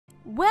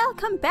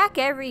Welcome back,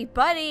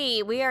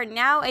 everybody! We are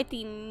now at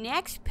the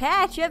next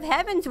patch of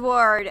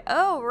Heavensward.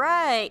 Oh,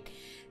 right.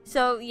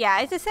 So, yeah,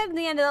 as I said at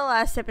the end of the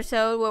last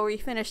episode, where we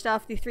finished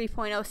off the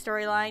 3.0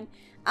 storyline,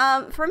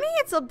 for me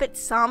it's a bit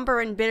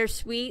somber and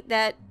bittersweet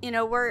that,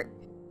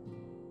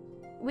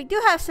 we do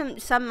have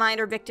some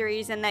minor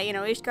victories, and that,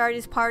 Ishgard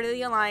is part of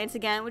the Alliance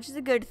again, which is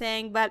a good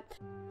thing, but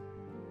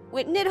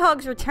with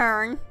Nidhogg's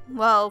return,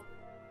 well,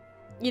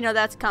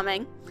 that's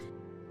coming.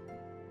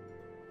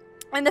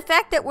 And the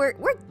fact that we're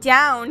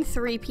down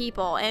 3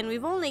 people, and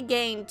we've only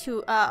gained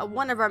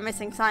one of our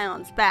missing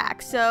Scions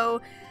back,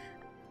 so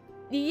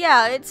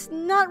yeah, it's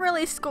not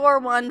really score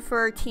 1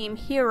 for Team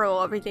Hero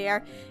over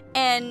there,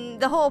 and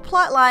the whole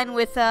plotline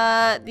with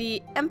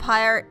the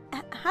Empire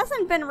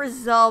hasn't been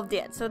resolved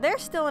yet, so they're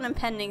still an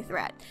impending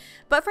threat.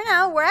 But for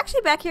now, we're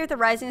actually back here at the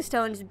Rising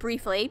Stones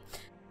briefly,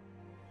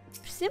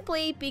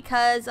 simply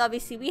because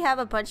obviously we have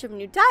a bunch of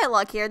new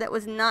dialogue here that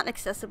was not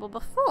accessible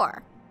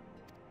before.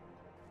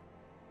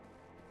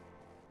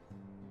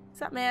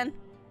 What's up, man?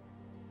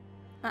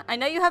 I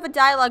know you have a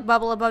dialogue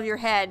bubble above your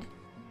head.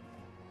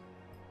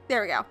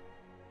 There we go.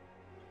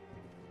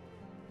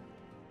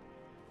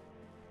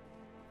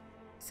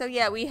 So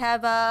yeah, we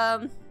have,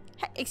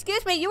 hey,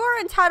 excuse me, you are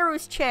in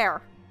Tataru's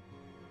chair.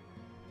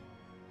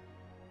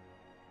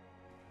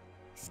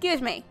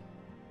 Excuse me.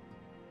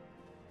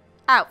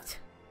 Out.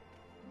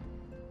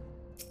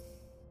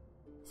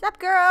 What's up,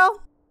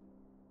 girl?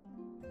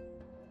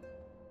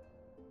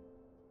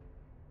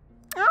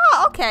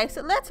 Oh, okay,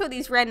 so that's who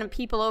these random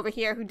people over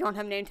here who don't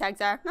have name tags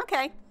are.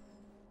 Okay.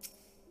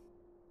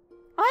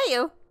 How are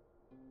you?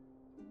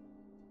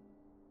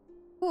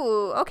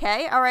 Ooh,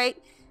 okay,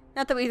 alright.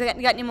 Not that we've got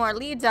any more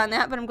leads on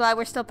that, but I'm glad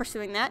we're still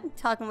pursuing that.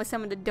 Talking with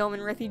some of the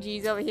Doman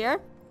refugees over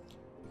here.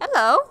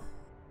 Hello.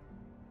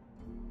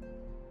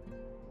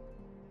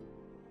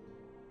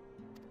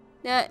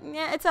 Yeah,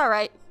 it's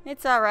alright.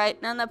 It's alright.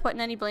 I'm not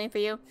putting any blame for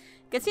you. You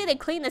can see they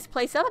cleaned this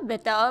place up a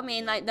bit, though. I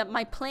mean, like,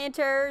 my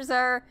planters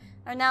are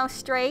now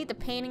straight. The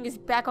painting is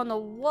back on the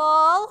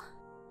wall.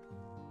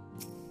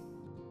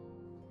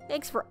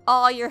 Thanks for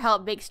all your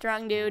help, big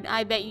strong dude.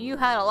 I bet you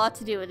had a lot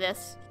to do with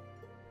this.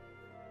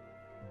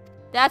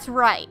 That's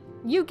right.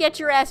 You get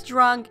your ass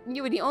drunk.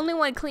 You were the only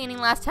one cleaning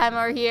last time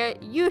I were here.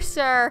 You,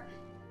 sir,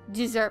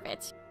 deserve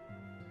it.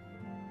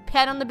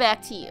 Pat on the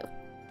back to you.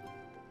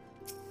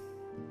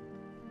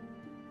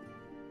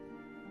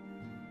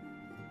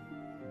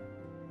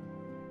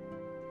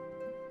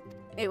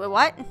 Wait,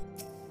 what?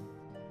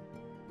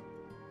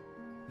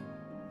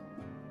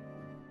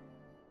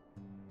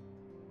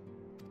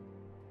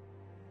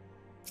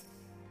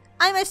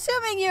 I'm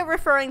assuming you're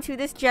referring to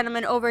this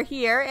gentleman over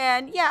here,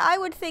 and yeah, I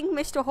would think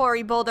Mr.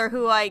 Hoary Boulder,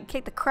 who I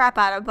kicked the crap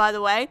out of, by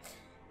the way,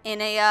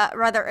 in a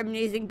rather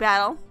amusing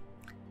battle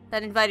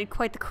that invited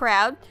quite the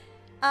crowd.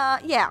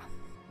 Yeah.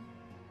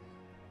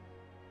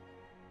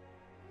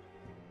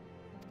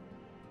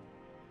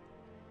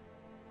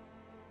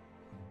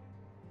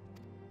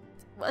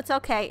 Well, it's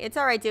okay. It's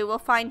alright, dude. We'll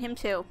find him,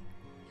 too.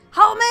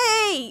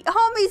 Homie!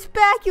 Homie's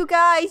back, you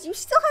guys! You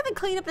still haven't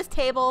cleaned up this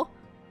table.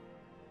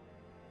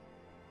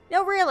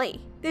 No, really.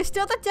 There's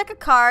still the deck of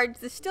cards.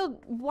 There's still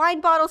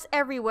wine bottles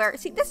everywhere.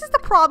 See, this is the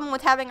problem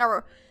with having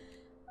our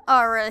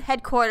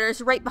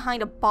headquarters right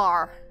behind a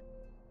bar.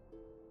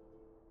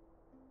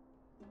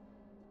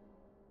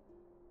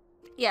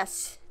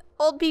 Yes.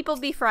 Old people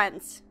be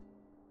friends.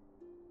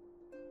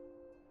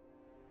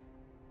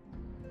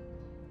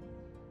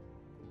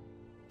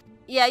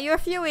 Yeah, you're a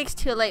few weeks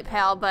too late,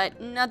 pal,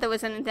 but not that there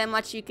wasn't that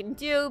much you can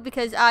do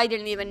because I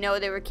didn't even know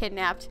they were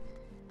kidnapped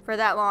for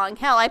that long.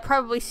 Hell, I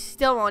probably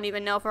still won't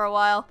even know for a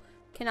while,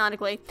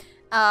 canonically.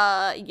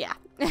 Yeah.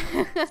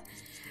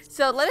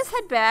 So let us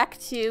head back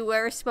to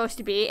where we're supposed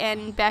to be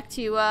and back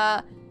to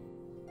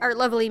our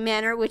lovely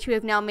manor, which we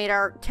have now made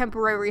our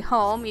temporary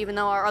home, even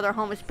though our other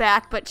home is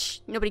back, but shh,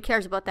 nobody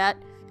cares about that.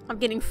 I'm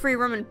getting free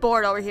room and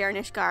board over here in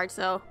Ishgard,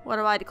 so what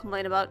am I to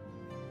complain about?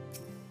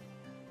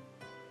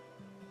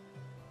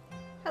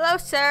 Hello,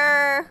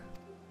 sir.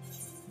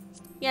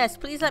 Yes,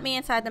 please let me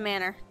inside the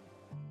manor.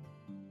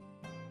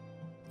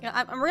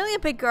 I'm really a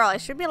big girl. I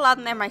should be allowed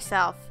in there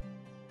myself.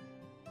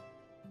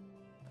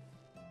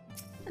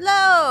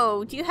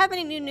 Hello! Do you have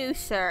any new news,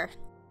 sir?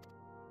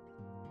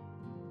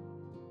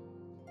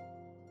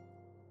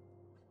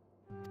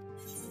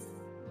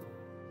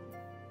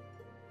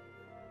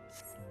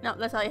 No,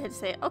 that's all you had to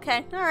say.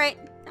 Okay, alright.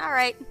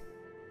 Alright.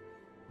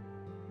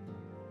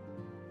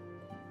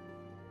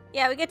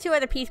 Yeah, we get 2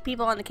 other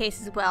people on the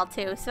case as well,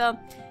 too. So,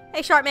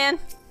 hey, short man.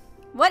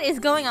 What is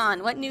going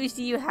on? What news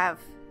do you have?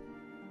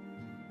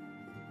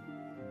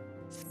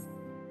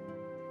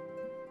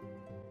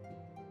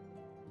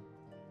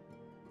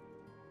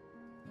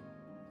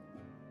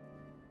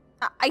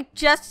 I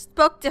just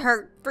spoke to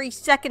her 3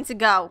 seconds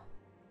ago.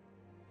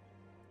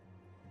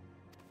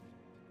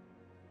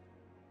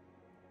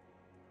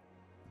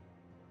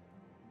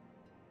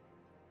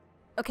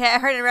 Okay, I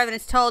heard in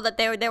Revenant's told that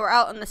they were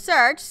out on the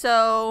search,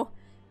 so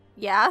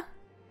yeah.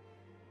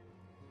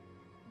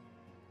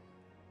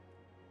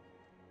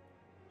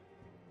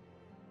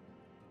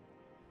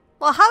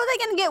 Well, how are they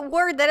gonna get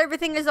word that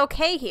everything is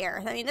okay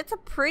here? I mean, that's a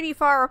pretty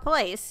far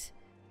place.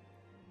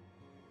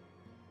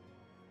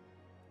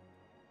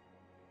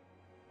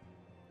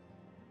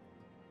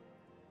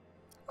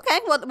 Okay,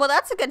 well,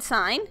 that's a good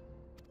sign.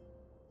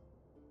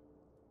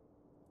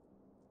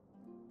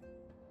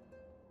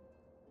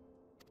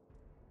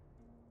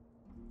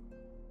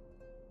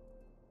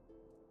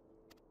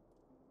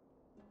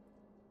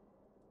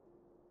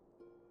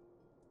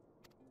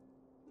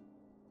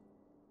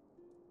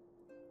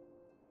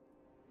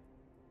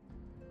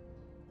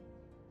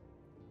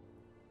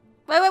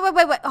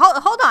 Wait.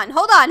 Hold on.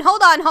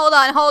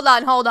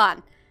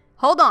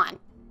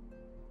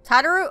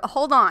 Tataru,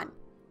 hold on.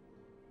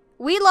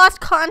 We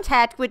lost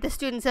contact with the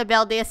students of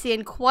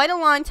Baldesion quite a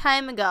long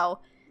time ago.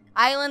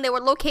 Island they were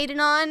located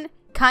on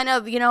kind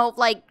of, you know,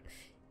 like,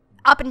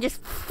 up and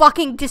just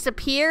fucking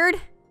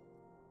disappeared.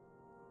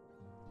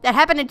 That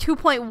happened in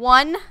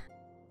 2.1. That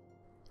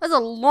was a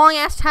long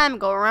ass time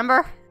ago,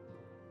 remember?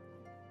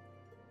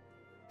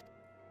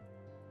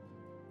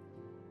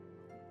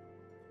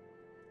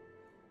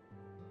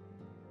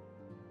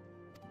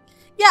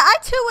 Yeah, I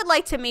too would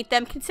like to meet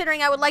them,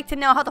 considering I would like to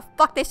know how the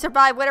fuck they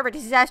survived whatever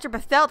disaster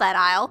befell that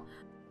isle.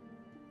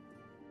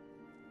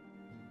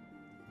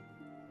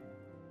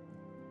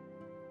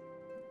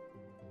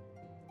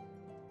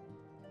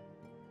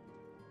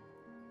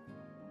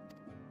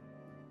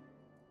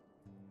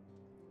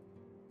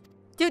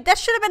 Dude, that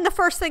should have been the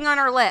first thing on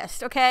our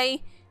list,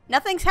 okay?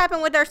 Nothing's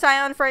happened with our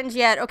Scion friends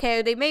yet.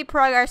 Okay, they made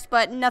progress,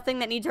 but nothing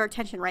that needs our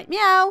attention right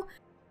meow.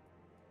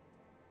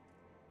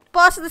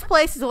 Boss of this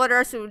place has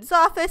ordered us to his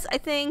office. I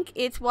think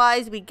it's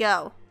wise we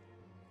go.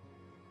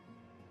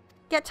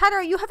 Yeah,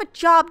 Tataru, you have a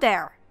job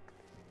there.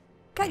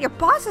 God, your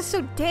boss is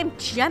so damn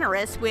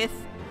generous with,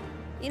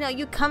 you know,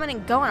 you coming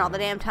and going all the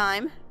damn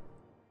time.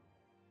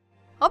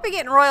 Hope you're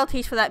getting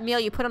royalties for that meal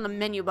you put on the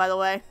menu, by the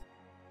way.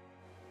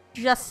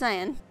 Just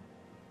saying.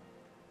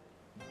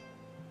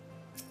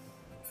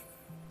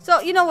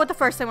 So, you know what the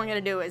first thing we're gonna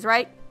do is,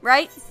 right?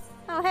 Right?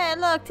 Oh, hey,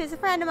 look, tis a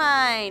friend of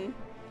mine.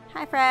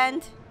 Hi,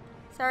 friend.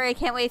 Sorry, I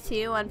can't wait to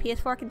you on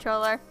PS4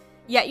 controller.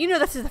 Yeah, you know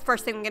this is the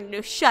first thing I'm gonna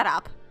do. Shut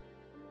up.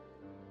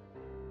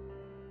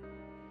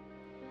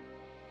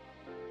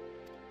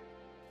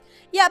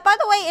 Yeah, by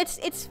the way,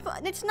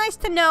 it's nice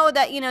to know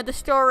that, you know, the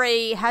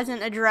story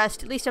hasn't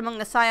addressed, at least among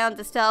the Scions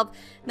itself,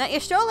 that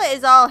Y'shtola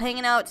is all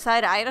hanging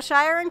outside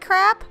Idleshire and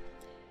crap.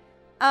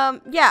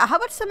 Yeah, how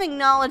about some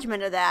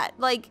acknowledgement of that?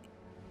 Like,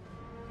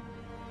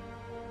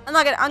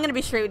 I'm gonna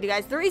be straight with you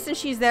guys. The reason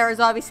she's there is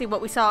obviously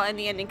what we saw in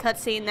the ending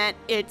cutscene, that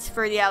it's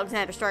for the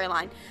Alexander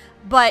storyline.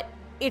 But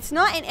it's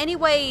not in any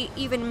way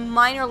even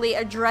minorly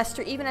addressed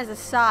or even as a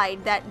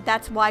side that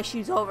that's why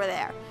she's over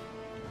there.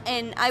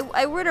 And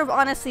I would have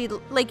honestly,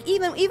 like,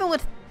 even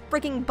with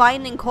freaking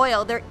Binding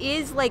Coil, there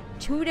is like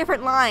 2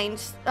 different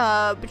lines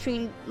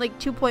between like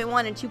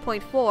 2.1 and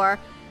 2.4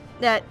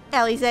 that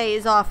Alize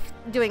is off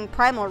doing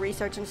primal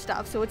research and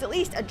stuff, so it's at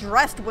least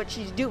addressed what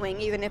she's doing,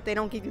 even if they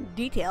don't give you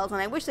details, and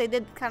I wish they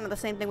did kind of the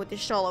same thing with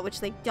Y'shtola, which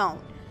they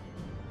don't.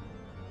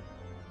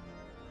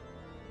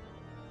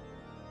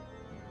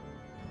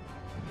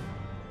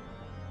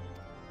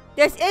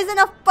 This isn't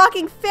a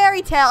fucking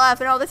fairy tale,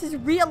 after all, this is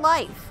real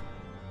life.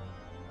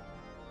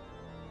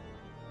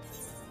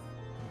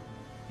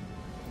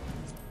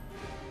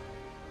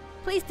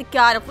 Please to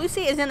God, if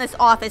Lucy is in this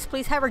office,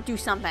 please have her do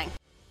something.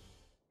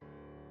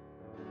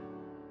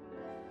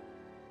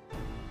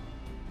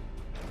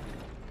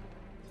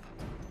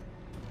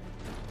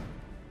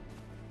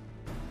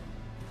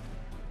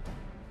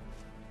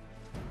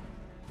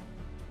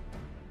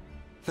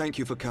 Thank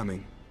you for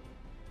coming.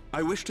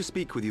 I wish to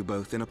speak with you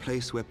both in a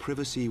place where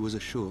privacy was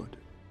assured.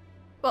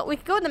 Well, we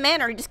could go in the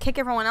manor and just kick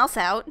everyone else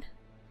out.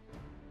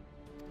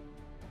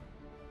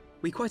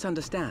 We quite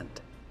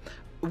understand.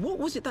 What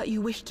was it that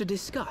you wished to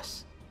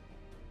discuss?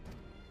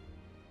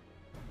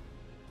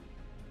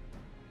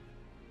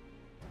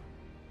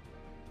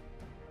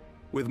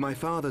 With my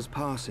father's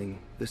passing,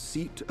 the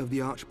seat of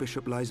the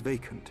Archbishop lies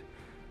vacant.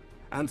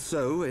 And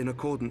so, in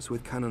accordance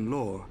with canon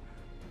law,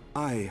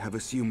 I have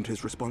assumed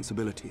his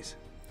responsibilities.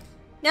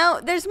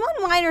 Now, there's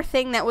one minor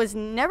thing that was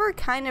never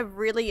kind of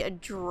really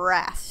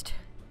addressed.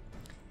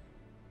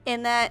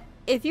 In that,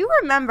 if you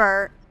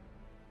remember,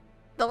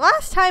 the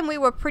last time we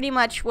were pretty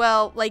much,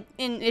 well, like,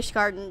 in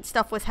Ishgard and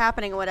stuff was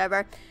happening or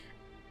whatever,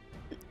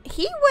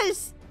 he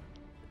was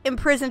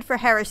imprisoned for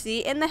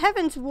heresy, and the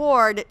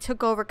Heavensward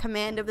took over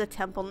command of the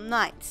Temple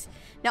Knights.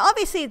 Now,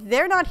 obviously,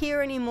 they're not here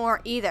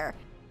anymore either.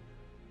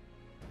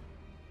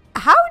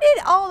 How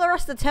did all the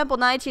rest of the Temple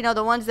Knights, you know,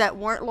 the ones that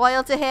weren't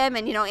loyal to him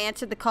and, you know,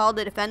 answered the call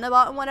to defend the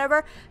vault and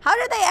whatever, how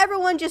did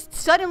everyone just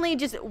suddenly,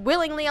 just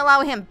willingly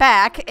allow him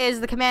back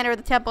as the commander of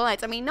the Temple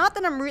Knights? I mean, not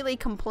that I'm really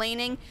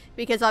complaining,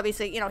 because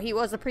obviously, you know, he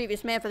was the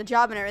previous man for the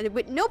job and everything,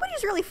 but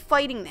nobody's really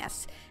fighting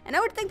this. And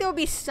I would think there would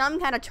be some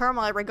kind of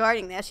turmoil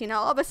regarding this, you know,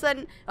 all of a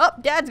sudden, oh,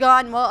 Dad's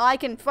gone, well, I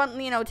can,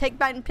 you know, take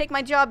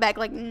my job back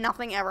like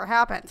nothing ever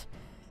happened.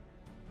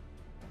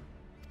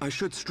 I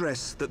should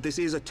stress that this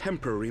is a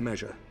temporary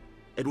measure.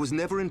 It was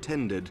never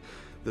intended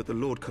that the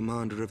Lord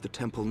Commander of the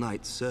Temple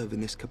Knights serve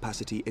in this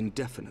capacity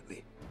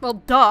indefinitely. Well,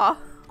 duh.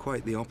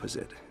 Quite the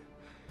opposite.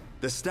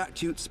 The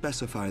statutes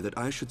specify that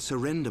I should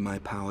surrender my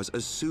powers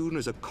as soon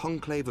as a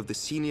conclave of the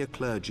senior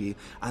clergy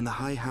and the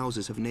high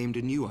houses have named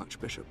a new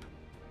archbishop.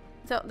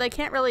 So they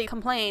can't really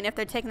complain if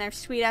they're taking their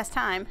sweet-ass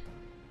time.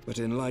 But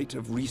in light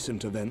of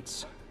recent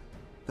events,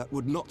 that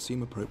would not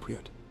seem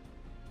appropriate.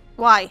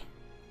 Why?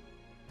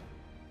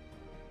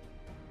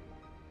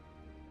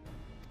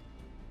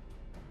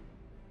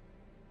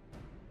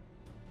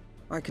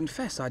 I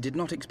confess I did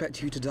not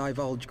expect you to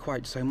divulge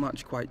quite so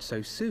much quite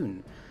so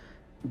soon.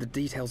 The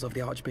details of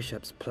the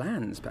Archbishop's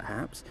plans,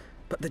 perhaps,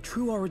 but the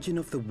true origin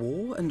of the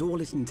war and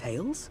all it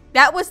entails?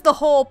 That was the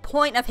whole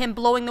point of him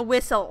blowing the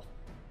whistle.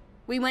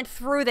 We went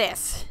through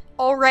this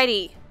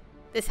already.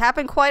 This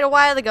happened quite a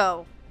while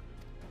ago.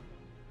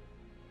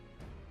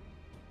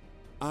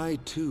 I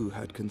too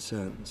had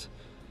concerns.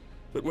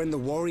 But when the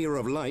Warrior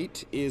of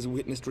Light is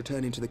witnessed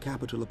returning to the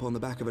capital upon the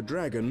back of a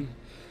dragon,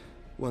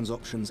 one's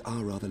options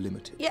are rather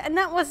limited. Yeah, and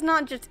that was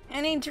not just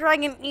any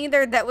dragon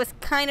either. That was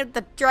kind of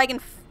the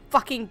dragon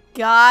fucking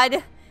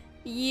god.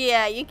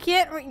 Yeah, you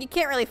can't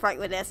really fight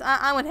with this.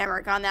 I'm with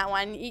Hemrick on that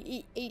one.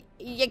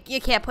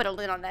 You can't put a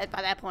lid on that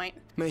by that point.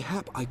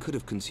 Mayhap I could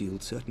have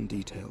concealed certain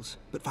details,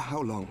 but for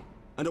how long?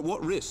 And at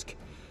what risk?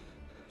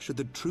 Should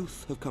the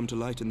truth have come to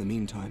light in the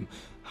meantime,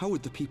 how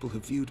would the people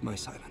have viewed my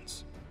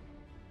silence?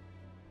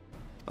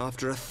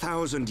 After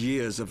 1,000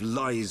 years of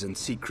lies and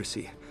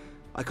secrecy,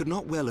 I could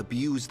not well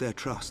abuse their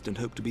trust and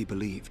hope to be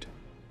believed.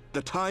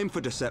 The time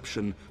for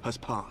deception has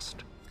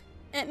passed.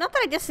 And not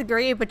that I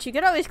disagree, but you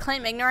could always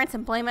claim ignorance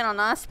and blame it on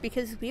us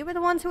because we were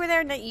the ones who were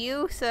there, not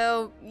you,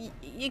 so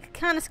you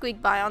kind of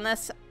squeak by on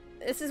this.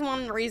 This is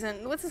one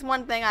reason, this is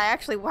one thing I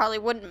actually probably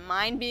wouldn't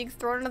mind being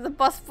thrown under the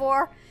bus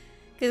for,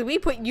 because we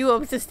put you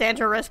up to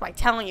substantial risk by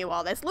telling you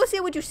all this.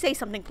 Lucia, would you say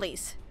something,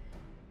 please?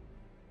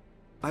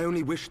 I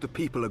only wish the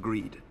people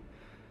agreed.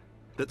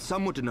 That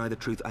some would deny the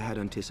truth I had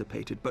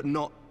anticipated, but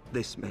not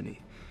this many.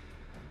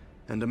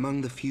 And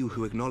among the few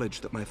who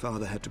acknowledged that my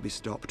father had to be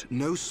stopped,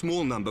 no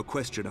small number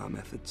question our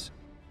methods.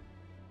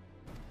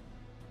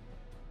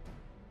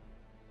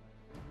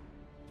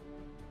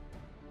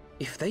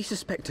 If they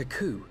suspect a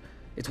coup,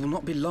 it will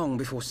not be long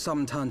before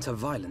some turn to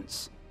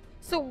violence.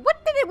 So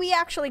what did we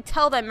actually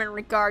tell them in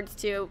regards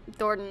to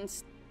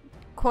Thornton's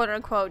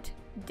quote-unquote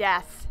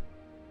death?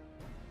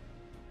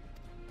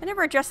 I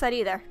never addressed that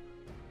either.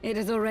 It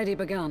has already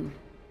begun,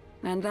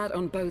 and that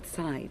on both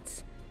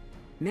sides.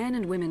 Men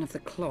and women of the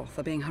cloth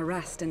are being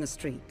harassed in the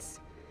streets.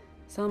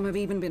 Some have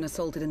even been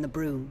assaulted in the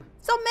broom.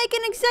 So make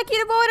an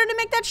executive order to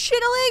make that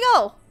shit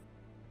illegal!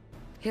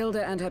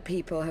 Hilda and her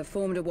people have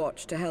formed a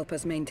watch to help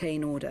us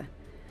maintain order.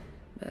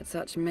 But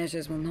such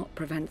measures will not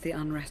prevent the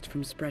unrest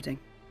from spreading.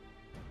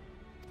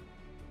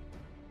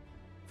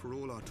 For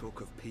all our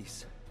talk of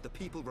peace, the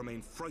people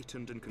remain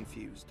frightened and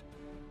confused.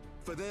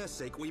 For their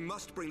sake, we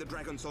must bring the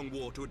Dragonsong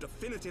War to a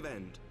definitive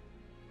end.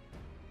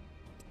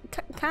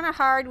 Kind of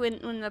hard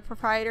when the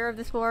proprietor of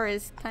this war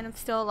is kind of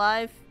still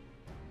alive.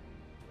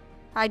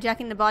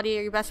 Hijacking the body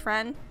of your best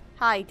friend.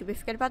 Hi, did we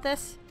forget about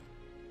this?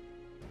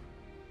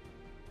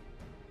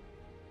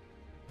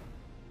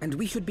 And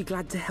we should be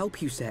glad to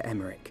help you, Sir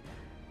Emmerich.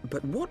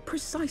 But what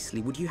precisely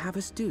would you have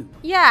us do?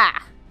 Yeah.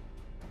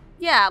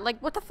 Yeah,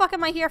 like, what the fuck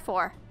am I here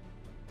for?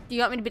 Do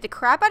you want me to beat the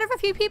crap out of a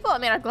few people? I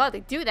mean, I'd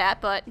gladly do that,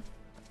 but...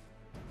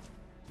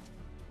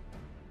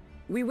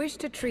 We wish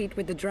to treat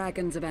with the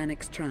dragons of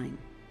Annex Trine.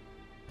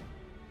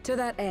 To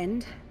that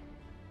end,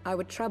 I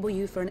would trouble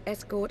you for an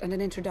escort and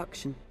an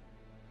introduction.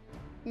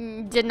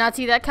 Did not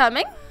see that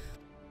coming.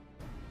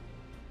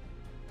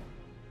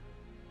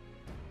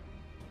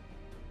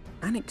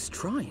 Annex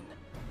Trine?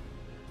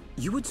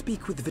 You would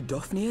speak with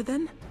Vidofnir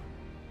then?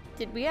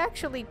 Did we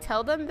actually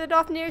tell them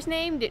Vidofnir's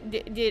name?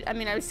 I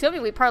mean, I'm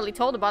assuming we partly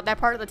told about that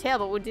part of the tale,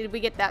 but did we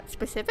get that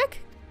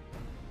specific?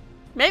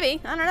 Maybe,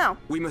 I don't know.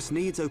 We must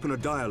needs open a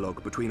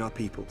dialogue between our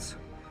peoples.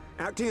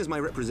 Acting as my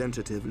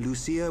representative,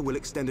 Lucia will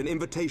extend an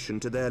invitation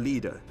to their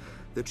leader,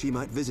 that she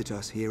might visit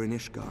us here in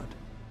Ishgard.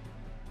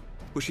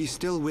 Were she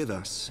still with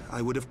us,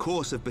 I would of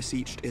course have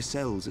beseeched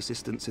Isel's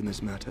assistance in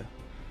this matter.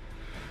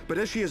 But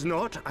as she is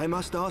not, I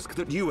must ask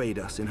that you aid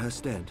us in her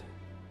stead.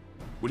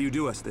 Will you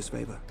do us this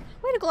favor?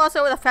 Way to gloss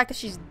over the fact that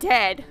she's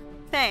dead.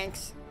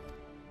 Thanks.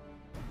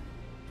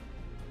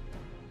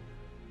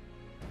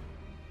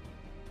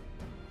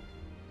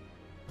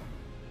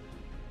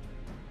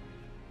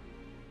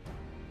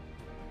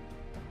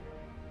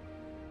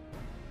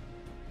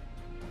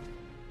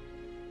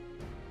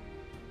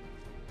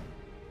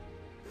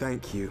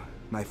 Thank you,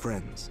 my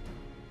friends.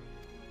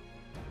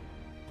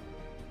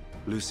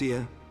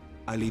 Lucia,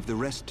 I leave the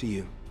rest to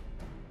you.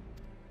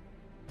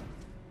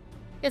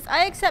 Yes,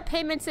 I accept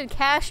payments in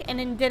cash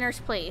and in dinners,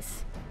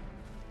 please.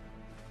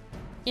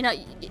 You know,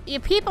 your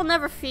people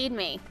never feed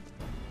me.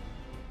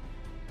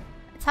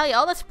 I tell you,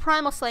 all this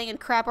primal slaying and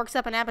crap works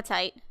up an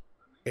appetite.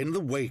 In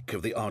the wake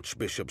of the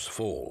Archbishop's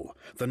fall,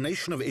 the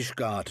nation of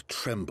Ishgard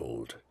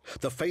trembled,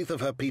 the faith of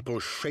her people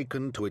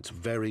shaken to its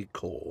very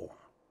core.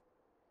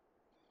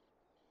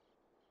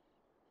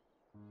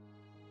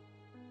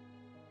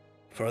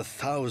 For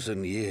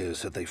 1,000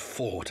 years had they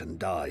fought and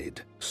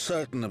died,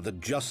 certain of the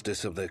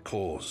justice of their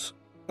cause,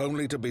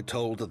 only to be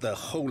told that their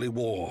holy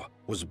war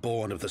was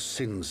born of the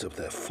sins of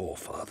their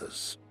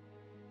forefathers.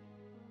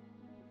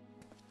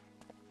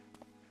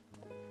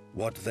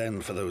 What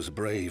then for those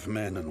brave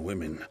men and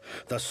women,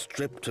 thus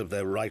stripped of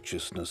their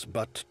righteousness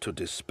but to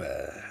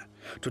despair,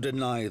 to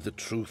deny the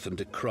truth and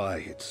decry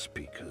its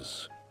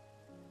speakers?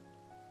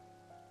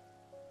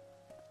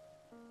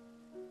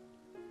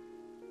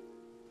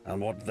 And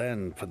what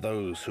then for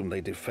those whom they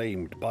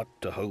defamed but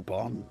to hope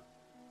on,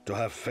 to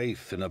have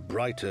faith in a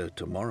brighter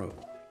tomorrow?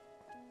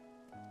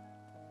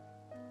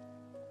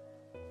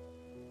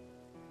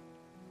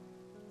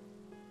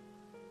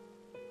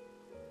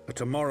 A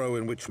tomorrow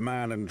in which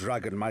man and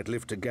dragon might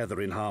live together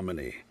in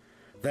harmony,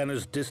 then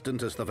as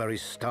distant as the very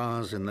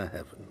stars in the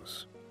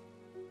heavens.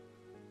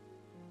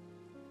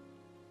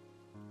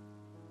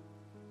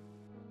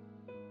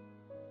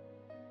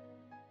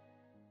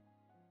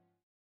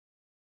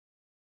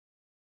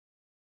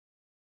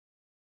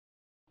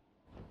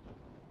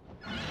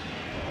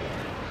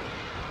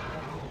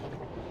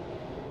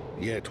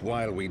 Yet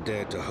while we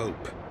dared to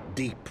hope,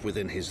 deep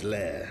within his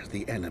lair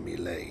the enemy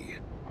lay,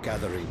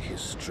 gathering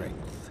his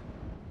strength.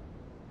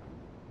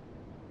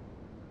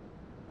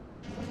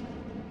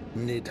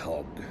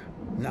 Nidhogg,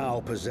 now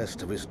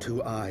possessed of his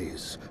 2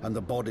 eyes and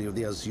the body of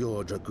the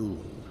Azure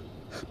Dragoon,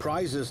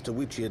 prizes to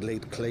which he had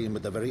laid claim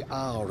at the very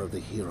hour of the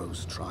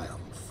hero's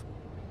triumph.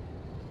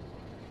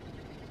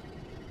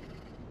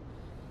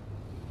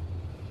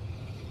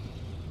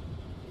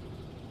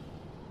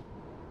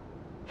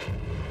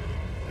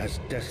 As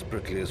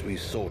desperately as we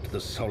sought the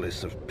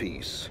solace of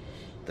peace,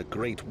 the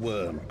great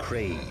worm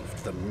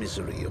craved the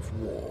misery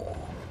of war.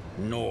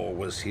 Nor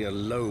was he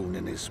alone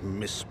in his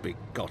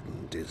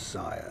misbegotten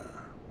desire.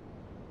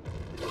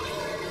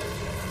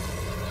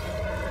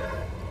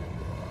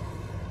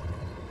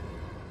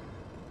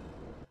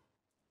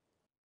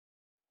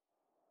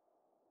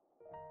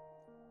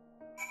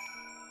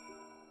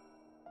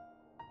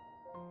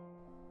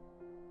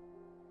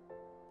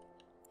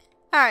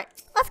 Alright,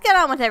 let's get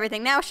on with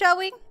everything now, shall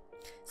we?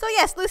 So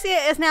yes,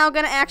 Lucia is now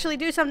gonna actually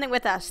do something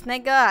with us,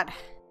 thank God.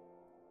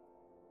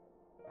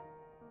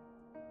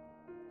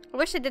 I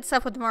wish they did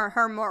stuff with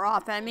her more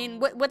often. I mean,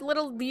 what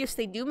little use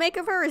they do make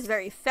of her is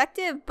very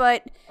effective,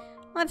 but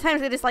a lot of times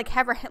they just, like,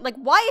 have her... Like,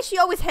 why is she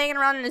always hanging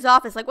around in his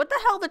office? Like, what the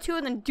hell are the two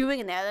of them doing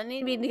in there? They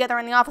need to be together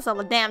in the office all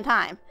the damn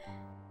time.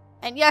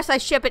 And yes, I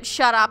ship it,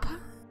 shut up.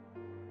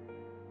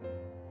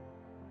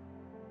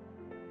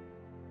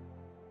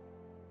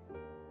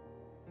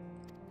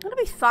 It'll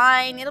be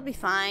fine, it'll be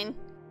fine.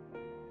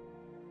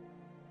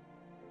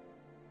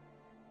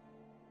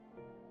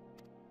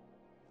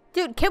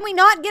 Dude, can we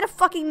not get a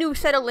fucking new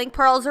set of link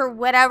pearls or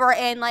whatever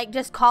and, like,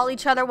 just call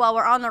each other while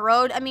we're on the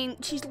road? I mean,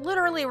 she's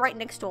literally right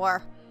next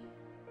door.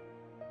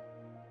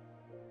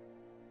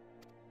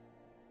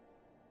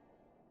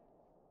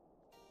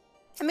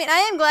 I mean, I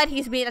am glad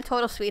he's being a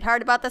total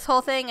sweetheart about this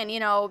whole thing and, you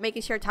know,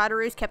 making sure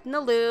Tadaru's kept in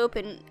the loop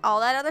and all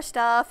that other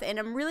stuff, and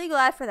I'm really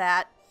glad for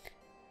that.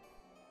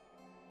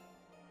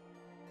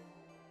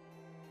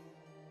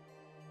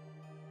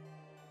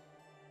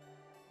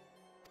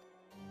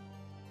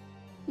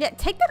 Yeah,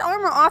 take that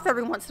armor off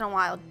every once in a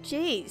while.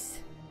 Jeez.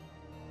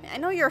 I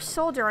know you're a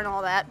soldier and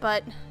all that,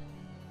 but...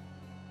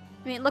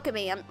 I mean, look at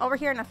me. I'm over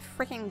here in a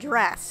freaking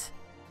dress.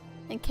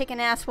 And kicking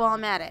ass while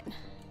I'm at it.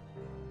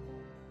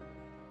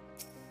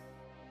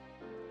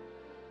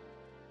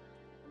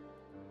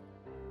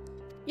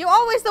 You're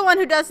always the one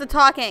who does the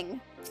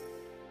talking.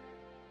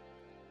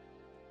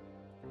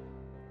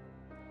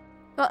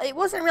 Well, it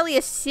wasn't really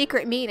a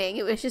secret meeting.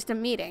 It was just a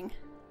meeting.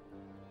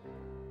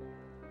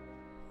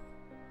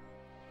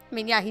 I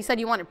mean, yeah, he said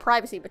he wanted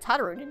privacy, but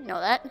Tadaru didn't know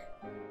that.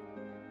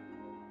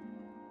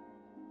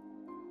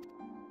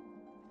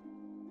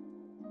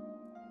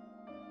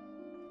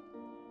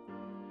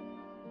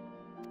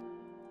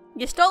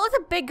 Yastola's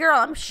a big girl.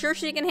 I'm sure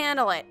she can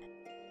handle it.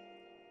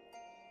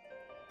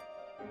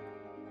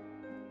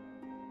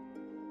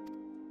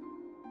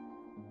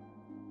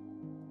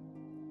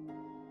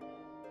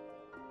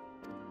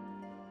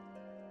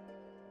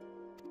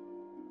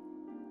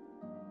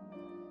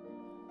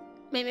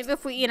 Maybe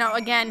if we, you know,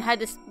 again, had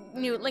this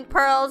new link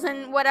pearls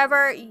and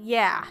whatever,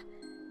 yeah.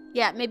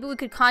 Yeah, maybe we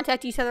could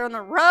contact each other on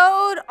the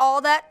road, all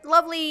that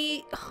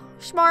lovely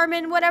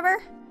schmarmin,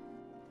 whatever.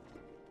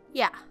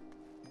 Yeah.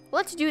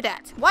 Let's do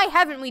that. Why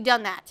haven't we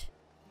done that?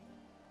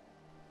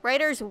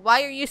 Writers,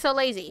 why are you so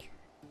lazy?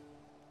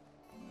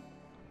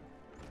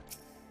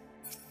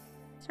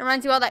 This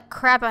reminds you of all that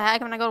crap I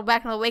had when I go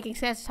back into the Waking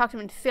Sands to talk to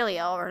him in Philly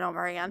over and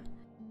over again.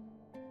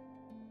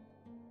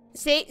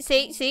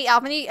 See,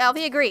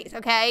 Alvin agrees,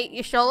 okay?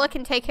 Y'shtola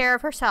can take care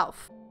of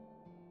herself.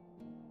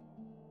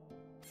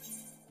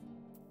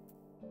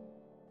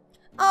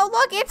 Oh,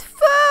 look, it's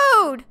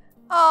food!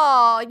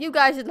 Oh, you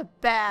guys are the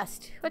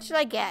best. What should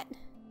I get?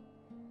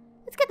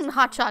 Let's get some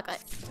hot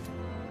chocolate.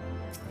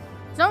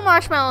 There's no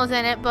marshmallows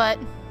in it, but...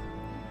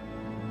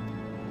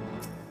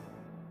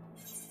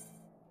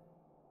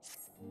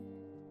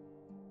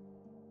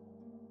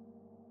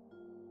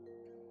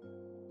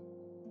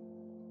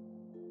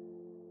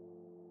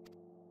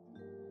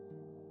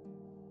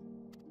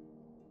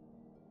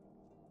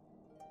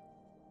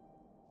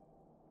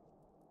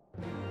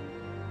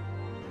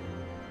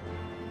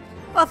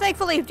 Well,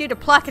 thankfully, due to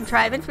plot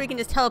contrivance, we can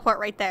just teleport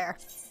right there.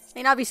 I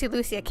mean, obviously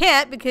Lucia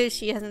can't because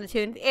she hasn't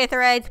attuned the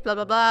aetherites, blah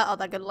blah blah, all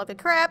that good lovely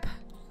crap.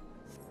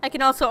 I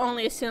can also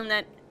only assume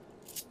that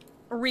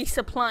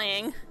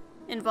resupplying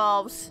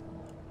involves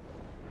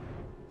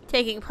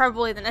taking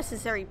probably the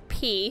necessary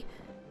pee.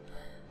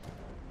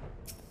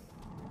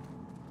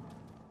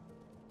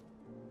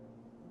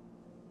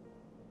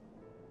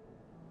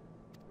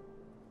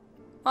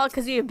 Well,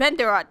 because you've been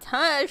through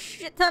a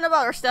shit ton of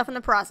other stuff in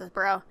the process,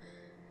 bro.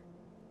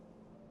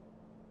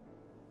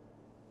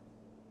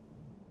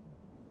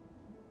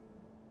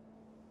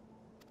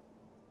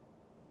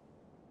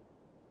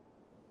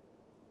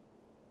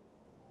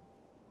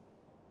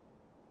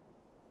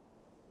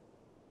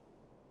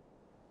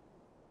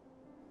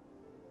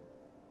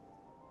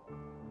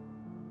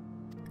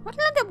 What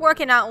ended up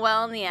working out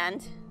well in the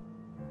end?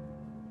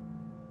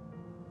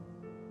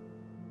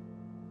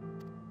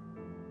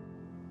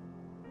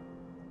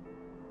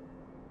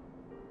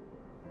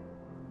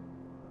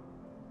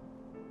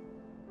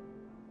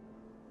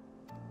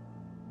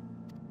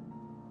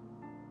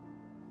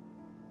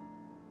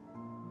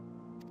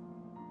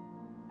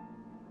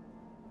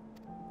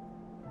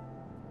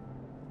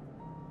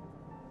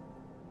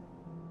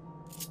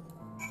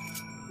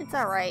 It's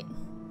alright.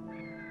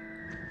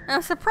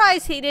 I'm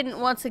surprised he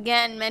didn't once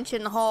again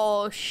mention the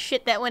whole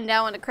shit that went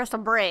down with the Crystal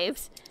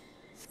Braves.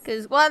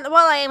 Because while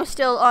I am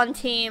still on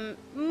team,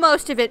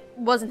 most of it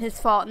wasn't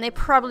his fault, and they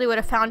probably would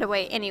have found a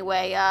way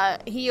anyway.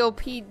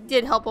 He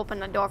did help open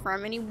the door for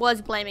him, and he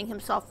was blaming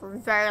himself for a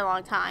very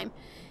long time.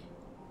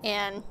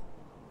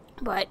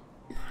 But,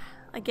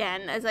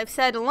 again, as I've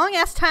said a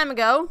long-ass time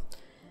ago,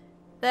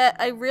 that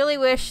I really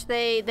wish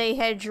they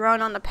had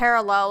drawn on the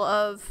parallel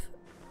of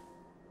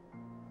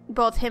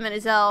both him and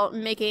Azelle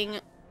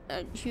making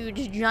a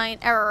huge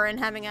giant error and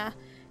having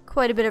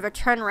quite a bit of a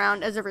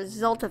turnaround as a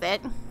result of it.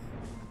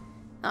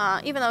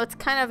 Even though it's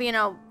kind of, you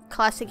know,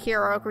 classic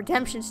heroic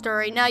redemption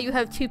story, now you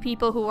have two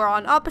people who are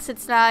on opposite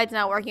sides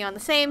now working on the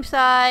same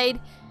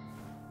side.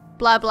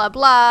 Blah blah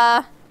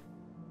blah.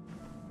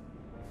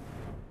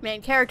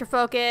 Main character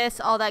focus,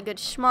 all that good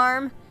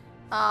schmarm.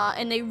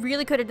 And they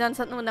really could have done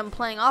something with them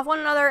playing off one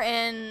another,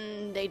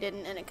 and they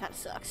didn't, and it kind of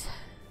sucks.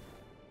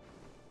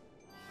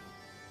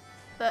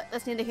 But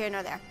that's neither here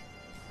nor there.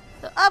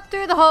 So up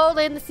through the hole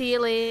in the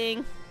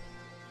ceiling.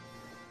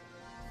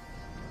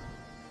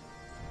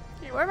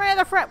 Hey, where are my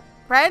other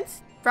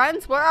friends?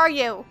 Friends, where are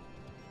you?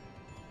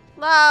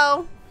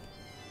 Hello?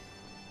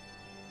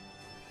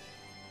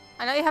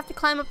 I know you have to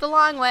climb up the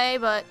long way,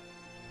 but...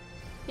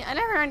 yeah, I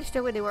never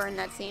understood where they were in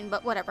that scene,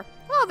 but whatever.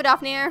 Hello,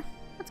 Vidofnir.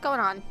 What's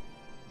going on?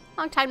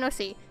 Long time no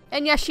see.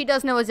 And yes, she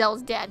does know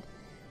Azelle's dead.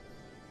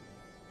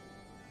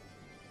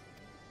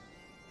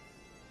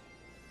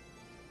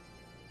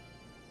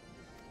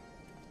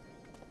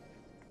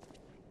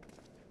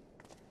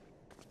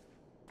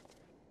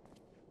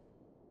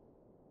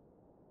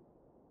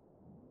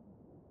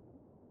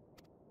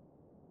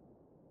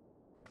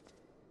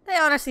 They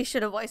honestly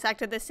should have voice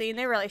acted this scene.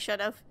 They really should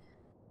have.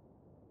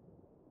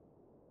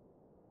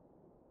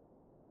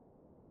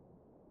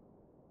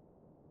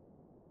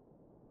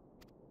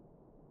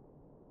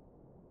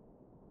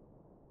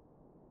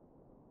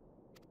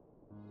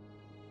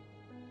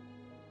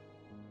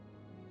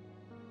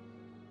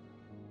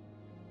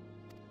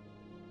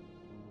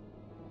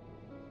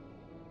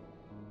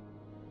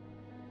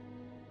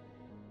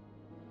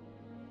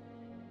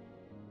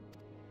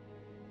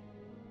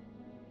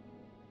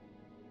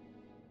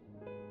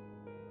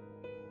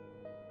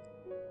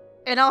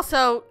 And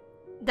also,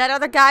 that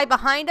other guy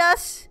behind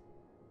us?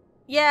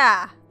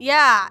 Yeah.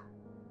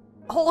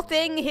 Whole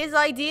thing, his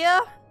idea?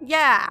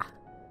 Yeah.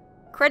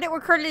 Credit where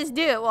credit is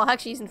due. Well,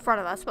 actually, he's in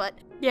front of us, but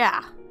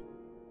yeah.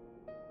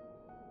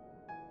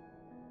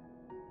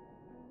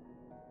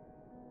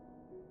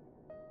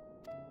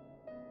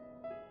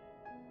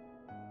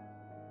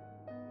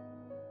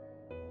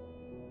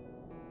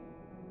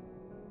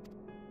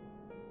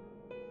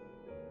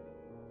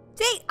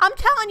 See, I'm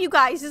telling you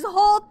guys, this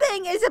whole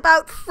thing is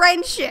about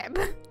friendship.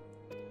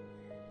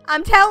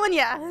 I'm telling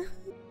ya.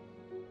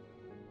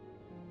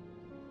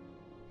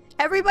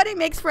 Everybody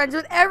makes friends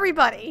with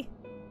everybody.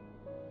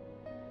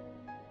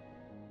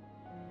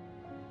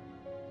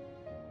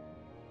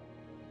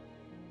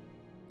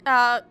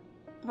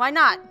 Why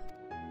not?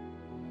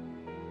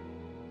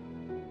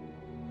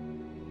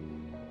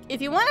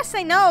 If you want to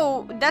say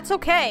no, that's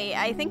okay.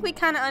 I think we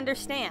kind of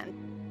understand.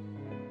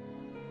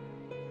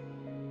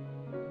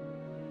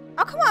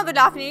 Oh, come on,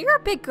 Vidofnir. You're a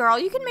big girl.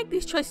 You can make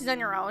these choices on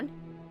your own.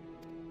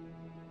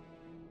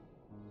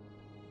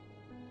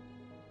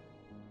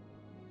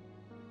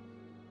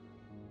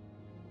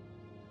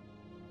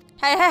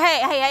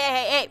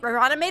 Hey.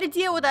 Rarana made a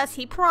deal with us.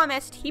 He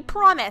promised. He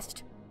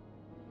promised.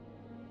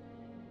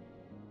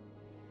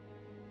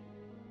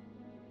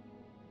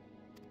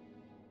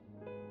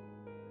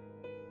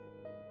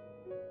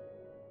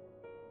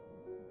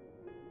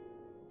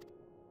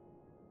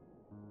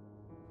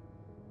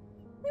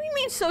 What do you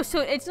mean so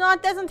soon?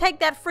 Doesn't take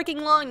that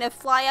freaking long to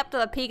fly up to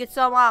the peak of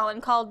some island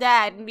and call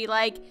Dad and be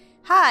like,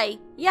 hi,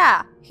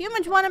 yeah,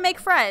 humans want to make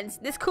friends.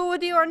 This cool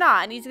with you or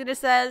not? And he's gonna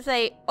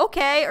say,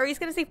 okay, or he's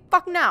gonna say,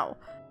 fuck no.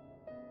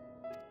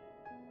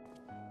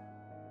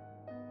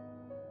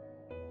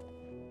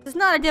 It's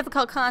not a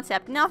difficult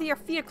concept. Now your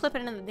feet are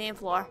clipping into the damn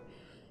floor.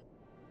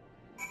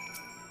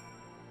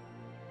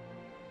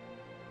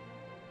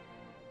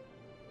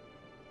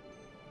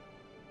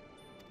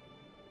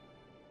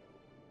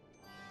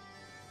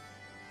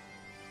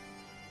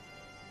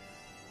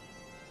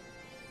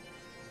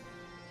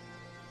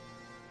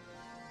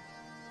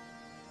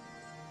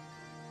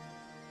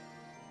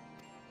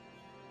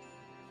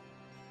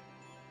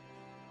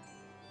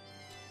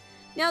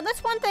 Now,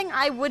 that's one thing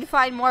I would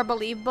find more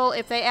believable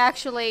if they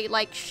actually,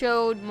 like,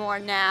 showed more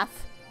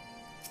Nath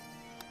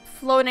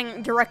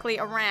floating directly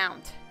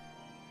around.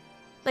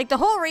 Like, the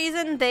whole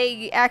reason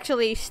they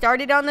actually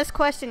started on this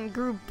quest and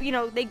grew, you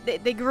know,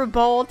 they grew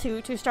bold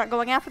to start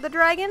going after the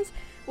dragons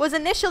was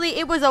initially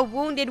it was a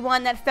wounded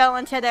one that fell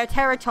into their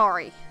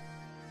territory.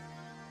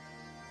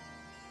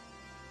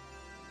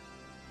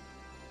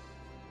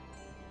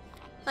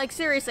 Like,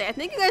 seriously, I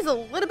think you guys are a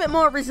little bit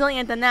more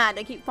resilient than that.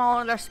 They keep falling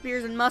on their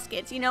spears and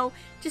muskets, you know?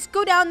 Just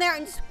go down there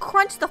and just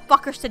crunch the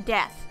fuckers to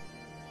death.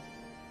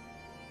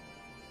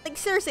 Like,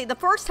 seriously, the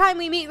first time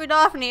we meet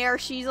Vidofnir,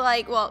 she's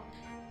like, well,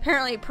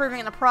 apparently proving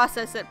in the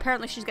process that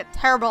apparently she's got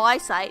terrible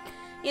eyesight.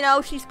 You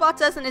know, she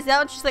spots us and is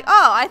out, and she's like,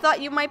 oh, I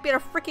thought you might be a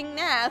freaking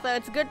Nath.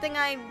 It's a good thing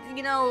I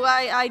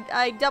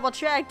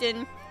double-checked,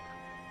 and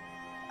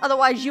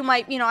otherwise you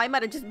might, you know, I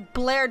might have just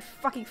blared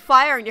fucking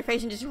fire in your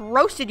face and just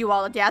roasted you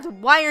all to death.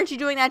 Why aren't you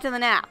doing that to the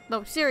Nath?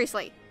 No,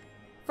 seriously.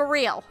 For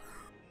real.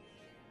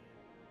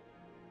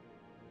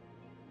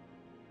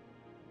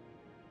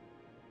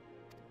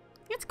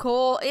 It's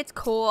cool. It's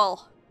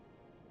cool.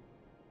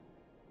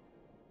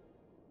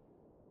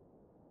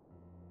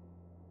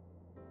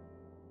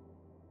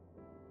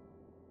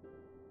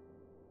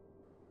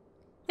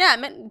 Yeah, I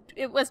mean,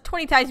 it was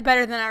 20 times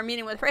better than our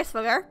meeting with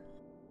Heavensward.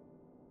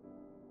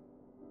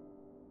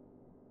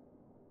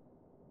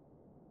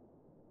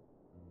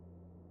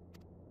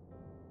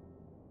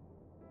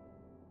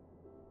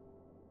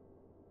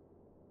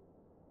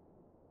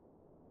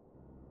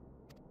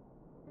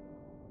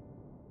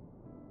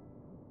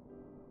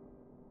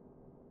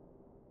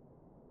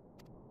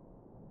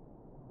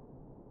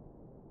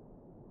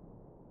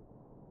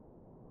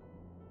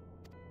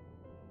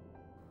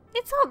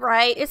 It's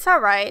alright, it's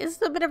alright.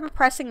 It's a bit of a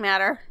pressing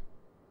matter.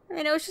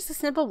 I know, it's just a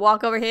simple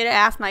walk over here to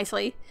ask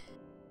nicely.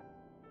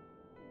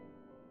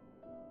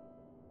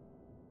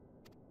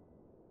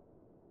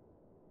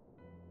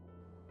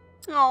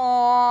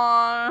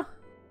 Aww.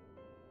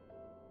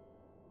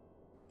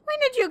 When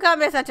did you come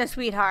to such a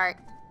sweetheart?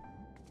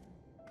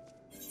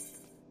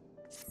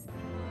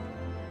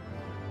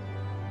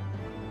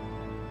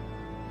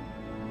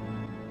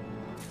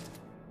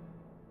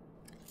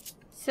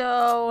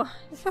 So,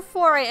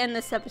 before I end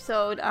this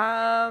episode,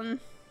 I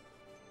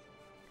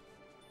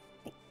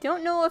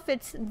don't know if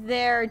it's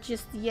there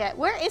just yet.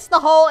 Where is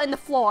the hole in the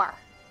floor?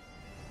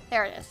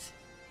 There it is.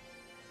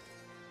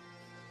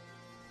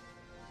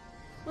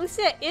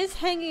 Lucia is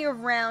hanging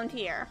around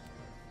here.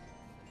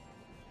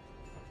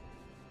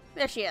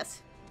 There she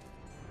is.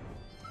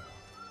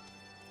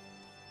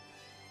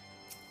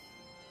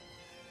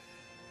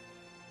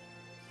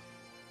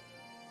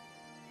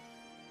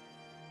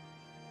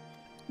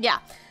 Yeah.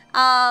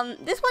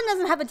 This one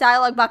doesn't have a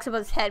dialogue box above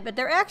his head, but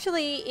there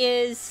actually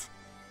is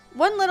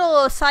one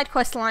little side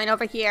quest line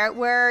over here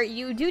where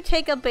you do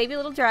take a baby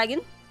little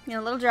dragon, you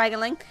know, little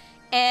dragonling,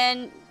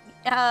 and,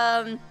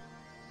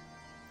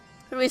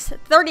 who is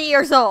 30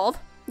 years old.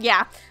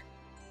 Yeah.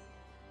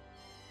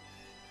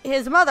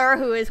 His mother,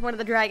 who is one of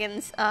the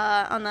dragons,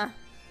 on the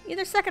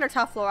either second or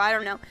top floor, I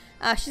don't know.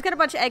 She's got a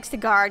bunch of eggs to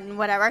guard and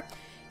whatever.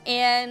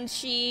 And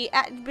she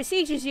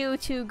besieges you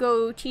to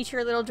go teach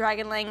her little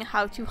dragonling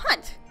how to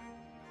hunt.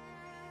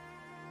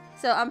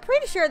 So I'm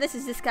pretty sure this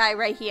is this guy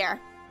right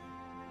here.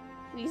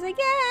 And he's like,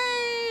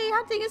 yay,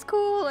 hunting is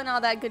cool and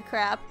all that good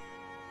crap.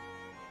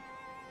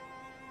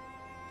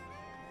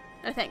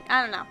 I think.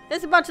 I don't know.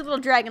 There's a bunch of little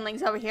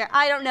dragonlings over here.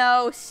 I don't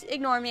know.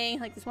 Ignore me.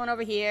 Like this one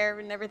over here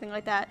and everything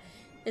like that.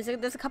 There's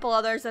a couple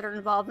others that are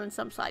involved in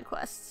some side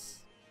quests.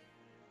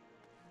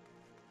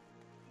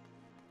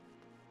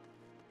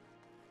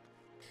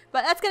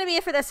 But that's going to be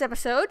it for this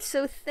episode.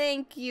 So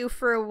thank you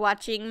for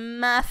watching,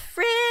 my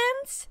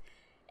friends.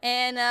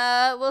 And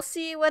we'll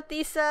see what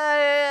this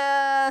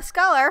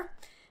scholar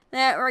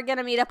that we're going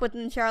to meet up with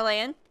in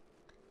Charland.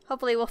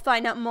 Hopefully we'll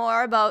find out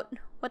more about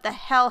what the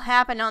hell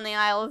happened on the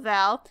Isle of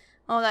Val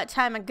all that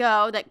time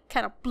ago that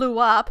kind of blew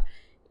up.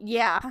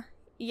 Yeah.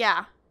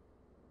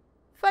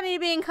 Funny to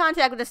be in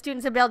contact with the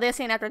students of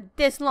Baldesion after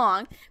this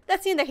long. But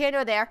that's neither here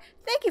nor there.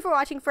 Thank you for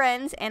watching,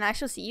 friends, and I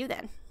shall see you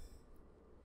then.